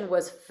session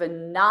was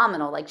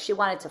phenomenal. Like she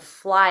wanted to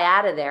fly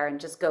out of there and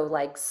just go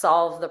like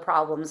solve the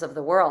problems of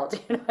the world.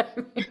 You know what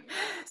I mean?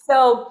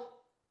 So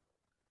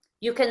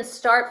you can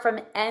start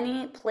from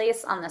any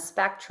place on the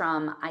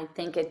spectrum. I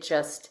think it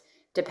just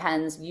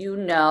depends.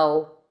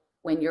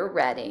 When you're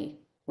ready,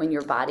 when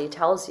your body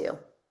tells you.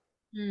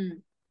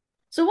 Mm.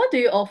 So what do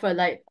you offer?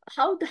 Like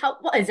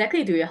what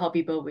exactly do you help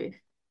people with?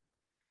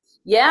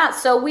 Yeah,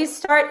 so we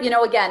start,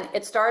 again,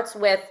 it starts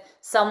with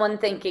someone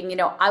thinking,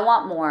 I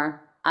want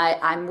more.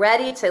 I'm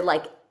ready to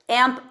like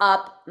amp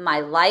up my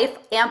life,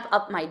 amp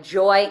up my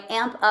joy,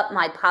 amp up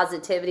my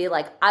positivity.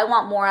 Like I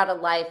want more out of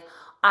life.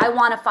 I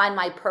want to find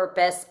my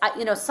purpose.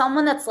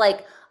 Someone that's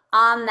like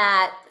on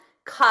that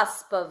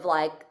cusp of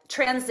like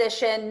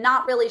transition,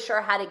 not really sure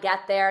how to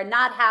get there,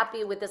 not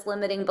happy with this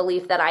limiting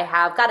belief that I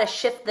have, got to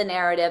shift the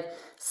narrative,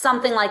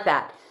 something like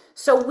that.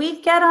 So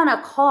we get on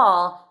a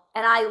call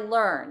and I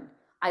learn.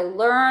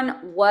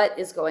 What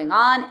is going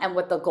on and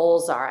what the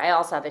goals are. I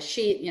also have a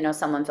sheet,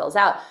 someone fills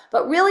out.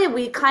 But really,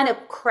 we kind of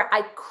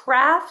I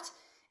craft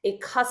a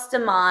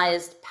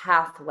customized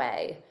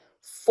pathway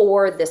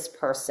for this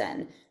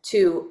person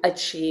to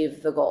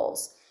achieve the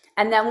goals.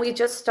 And then we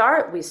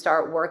start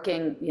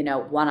working,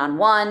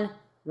 one-on-one,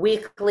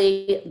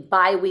 weekly,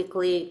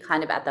 bi-weekly,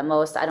 kind of at the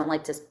most. I don't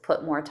like to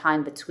put more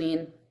time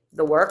between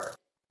the work.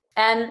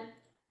 And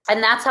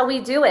that's how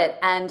we do it.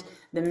 And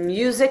the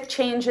music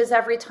changes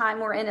every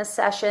time we're in a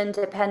session,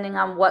 depending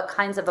on what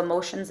kinds of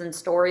emotions and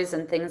stories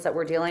and things that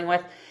we're dealing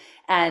with.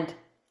 And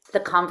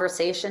the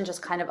conversation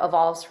just kind of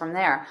evolves from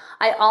there.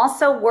 I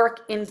also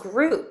work in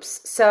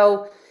groups.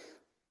 So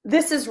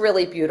this is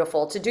really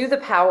beautiful. To do the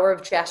power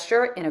of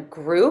gesture in a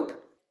group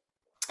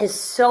is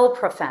so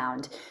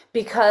profound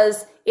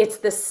because it's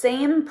the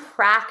same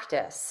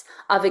practice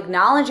of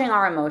acknowledging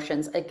our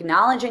emotions,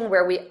 acknowledging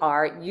where we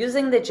are,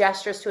 using the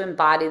gestures to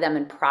embody them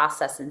and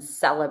process and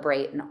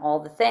celebrate and all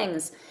the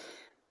things.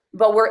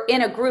 But we're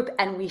in a group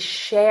and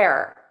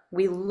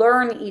we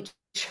learn each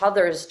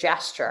other's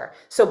gesture.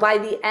 So by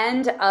the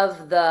end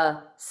of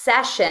the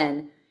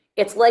session,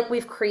 it's like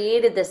we've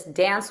created this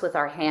dance with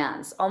our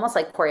hands, almost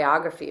like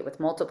choreography with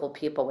multiple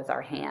people with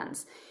our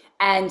hands.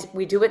 And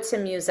we do it to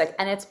music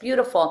and it's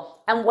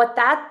beautiful. And what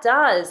that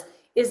does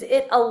is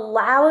it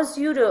allows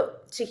you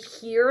to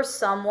hear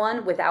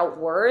someone without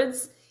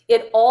words.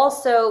 It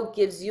also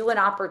gives you an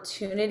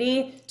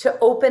opportunity to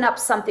open up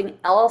something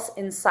else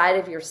inside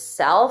of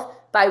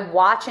yourself by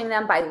watching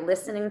them, by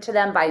listening to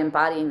them, by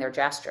embodying their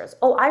gestures.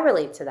 Oh, I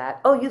relate to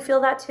that. Oh, you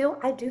feel that too?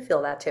 I do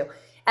feel that too.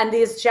 And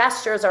these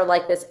gestures are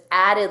like this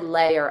added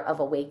layer of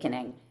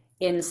awakening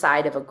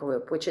inside of a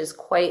group, which is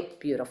quite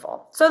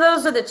beautiful. So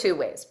those are the two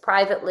ways,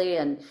 privately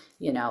and,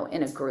 in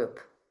a group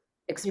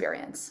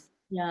experience.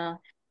 Yeah,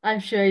 I'm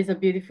sure it's a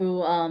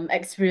beautiful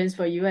experience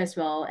for you as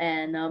well.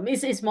 And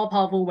it's more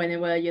powerful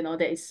whenever,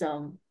 there is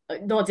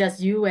not just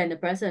you and the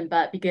person,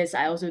 but because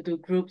I also do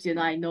groups,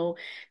 I know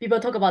people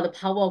talk about the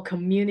power of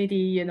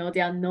community, they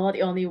are not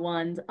the only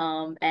ones.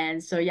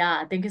 And so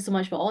yeah, thank you so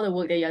much for all the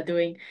work that you're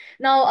doing.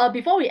 Now,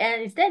 before we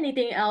end, is there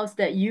anything else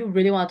that you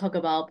really want to talk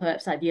about?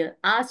 Perhaps I didn't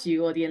ask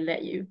you or didn't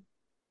let you.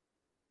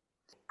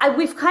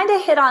 We've kind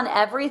of hit on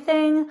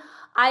everything.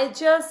 I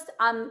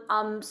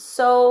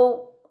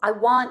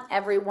want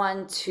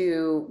everyone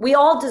we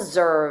all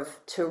deserve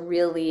to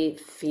really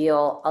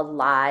feel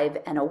alive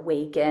and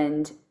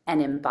awakened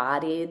and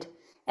embodied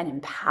and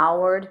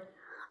empowered.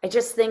 I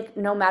just think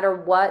no matter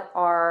what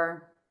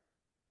our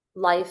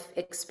life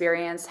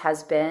experience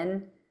has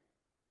been,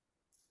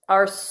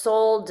 our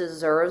soul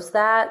deserves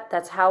that.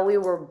 That's how we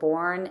were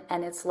born.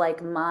 And it's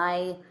like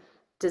my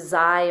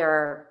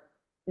desire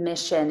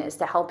mission is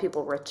to help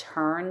people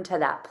return to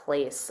that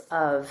place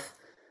of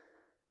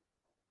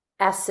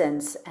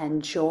essence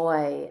and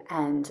joy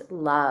and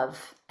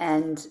love.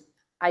 And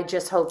I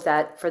just hope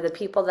that for the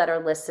people that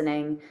are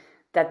listening,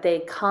 that they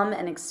come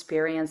and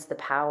experience the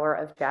power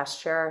of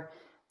gesture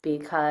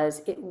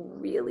because it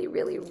really,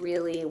 really,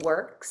 really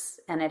works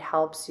and it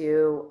helps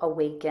you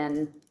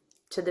awaken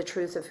to the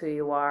truth of who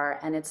you are.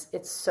 And it's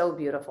so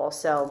beautiful.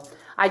 So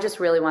I just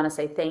really want to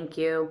say thank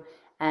you.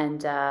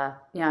 And,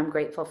 I'm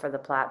grateful for the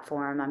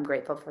platform. I'm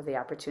grateful for the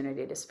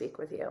opportunity to speak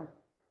with you.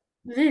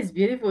 This is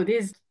beautiful.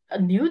 This is a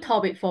new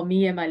topic for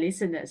me and my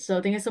listeners.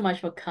 So thank you so much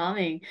for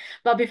coming.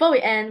 But before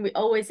we end, we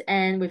always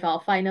end with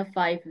our final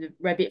five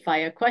rapid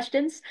fire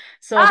questions.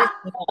 So this Ah,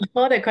 is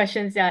all the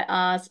questions that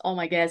I ask all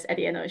my guests at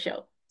the end of the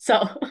show.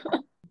 So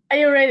are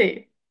you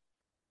ready?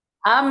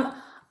 I'm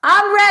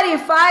I'm ready.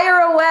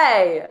 Fire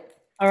away.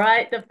 All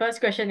right. The first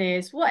question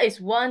is, what is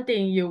one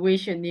thing you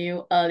wish you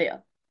knew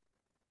earlier?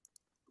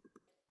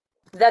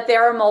 That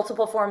there are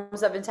multiple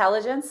forms of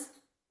intelligence.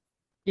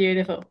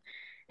 Beautiful.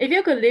 If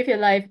you could live your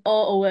life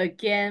all over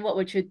again, what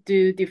would you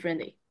do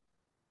differently?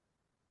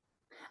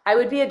 I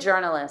would be a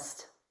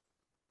journalist.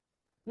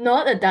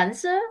 Not a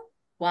dancer?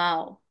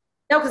 Wow.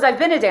 No, because I've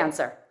been a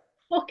dancer.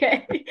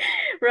 Okay.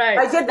 Right.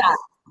 I did that.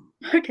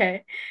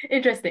 Okay.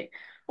 Interesting.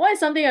 What is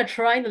something you're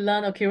trying to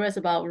learn or curious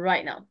about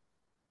right now?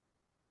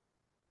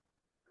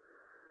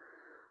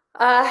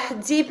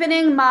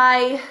 Deepening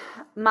my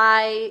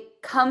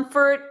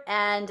comfort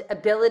and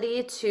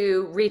ability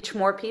to reach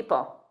more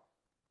people.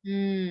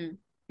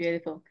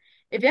 Beautiful.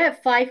 If you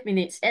have 5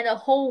 minutes and the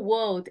whole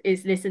world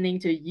is listening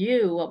to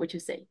you, what would you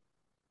say?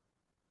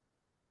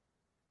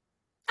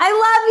 I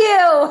love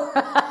you.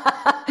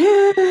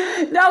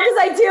 No, because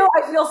I do.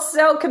 I feel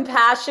so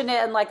compassionate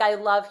and like I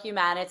love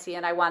humanity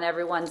and I want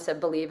everyone to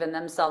believe in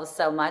themselves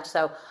so much.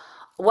 So,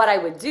 what I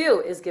would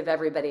do is give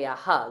everybody a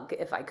hug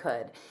if I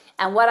could.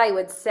 And what I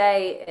would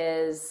say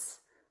is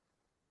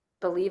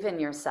believe in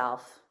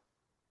yourself,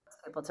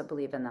 people to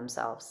believe in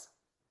themselves.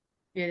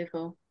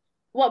 Beautiful.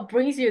 What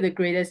brings you the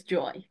greatest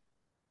joy?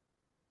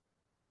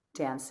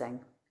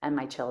 Dancing and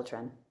my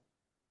children.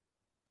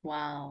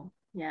 Wow.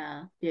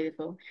 Yeah,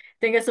 beautiful.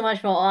 Thank you so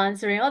much for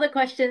answering all the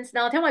questions.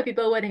 Now tell my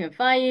people where they can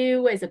find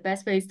you. Where is the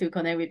best place to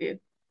connect with you?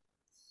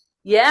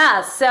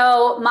 Yeah,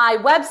 so my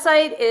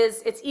website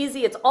is it's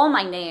easy, it's all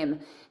my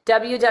name,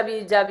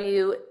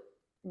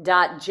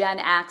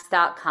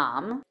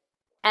 www.genax.com.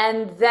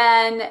 And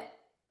then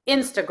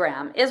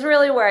Instagram is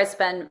really where I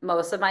spend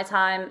most of my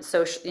time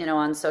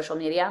on social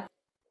media.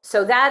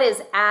 So that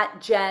is at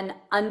Jen_acts,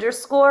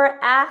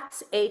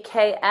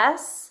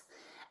 AKS.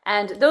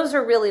 And those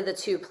are really the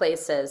two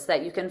places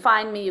that you can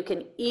find me. You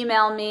can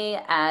email me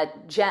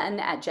at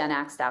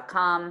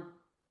jen@genax.com.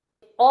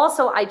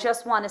 Also, I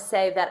just want to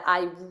say that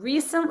I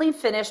recently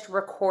finished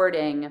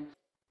recording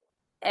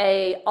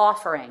a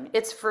offering.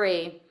 It's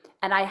free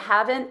and I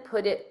haven't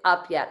put it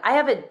up yet. I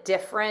have a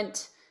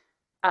different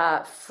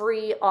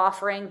free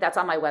offering that's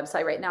on my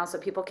website right now, so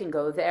people can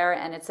go there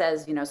and it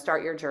says,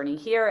 start your journey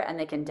here, and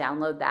they can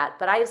download that.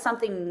 But I have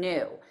something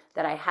new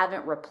that I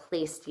haven't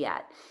replaced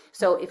yet.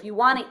 So if you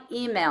want to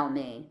email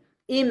me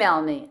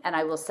and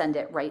I will send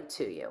it right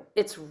to you.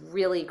 It's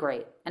really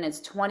great. And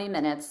it's 20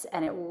 minutes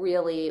and it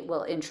really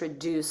will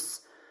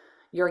introduce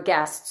your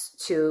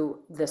guests to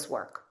this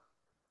work.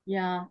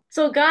 Yeah.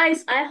 So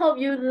guys, I hope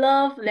you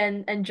love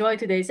and enjoy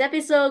today's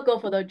episode. Go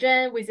follow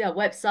Jen, visit her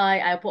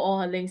website. I'll put all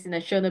her links in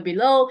the show note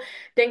below.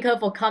 Thank her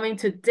for coming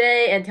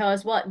today and tell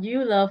us what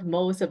you love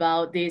most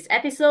about this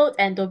episode.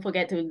 And don't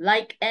forget to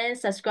like and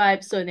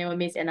subscribe so you never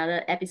miss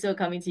another episode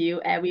coming to you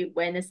every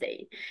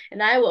Wednesday.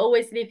 And I will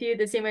always leave you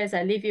the same way as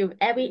I leave you with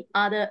every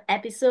other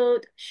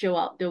episode. Show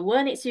up. The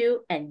world needs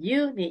you and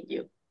you need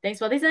you. Thanks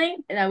for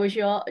listening, and I wish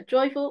you all a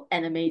joyful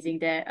and amazing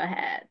day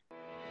ahead.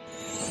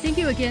 Thank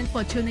you again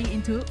for tuning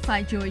into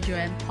Find Joy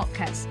Joyan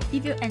podcast.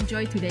 If you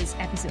enjoyed today's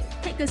episode,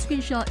 take a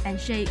screenshot and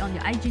share it on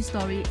your IG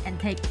story and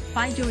tag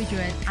Find Joy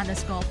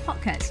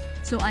Joyan_podcast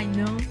so I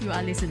know you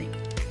are listening.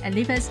 And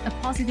leave us a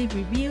positive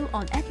review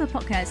on Apple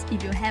Podcasts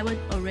if you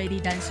haven't already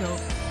done so.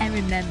 And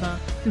remember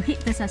to hit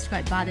the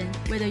subscribe button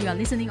whether you are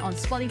listening on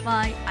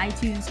Spotify,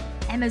 iTunes,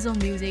 Amazon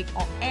Music,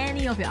 or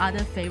any of your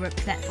other favorite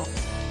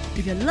platforms.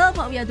 If you love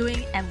what we are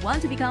doing and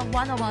want to become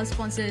one of our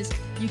sponsors,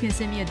 you can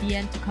send me a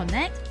DM to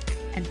connect.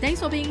 And thanks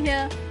for being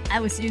here. I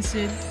will see you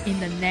soon in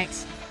the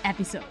next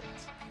episode.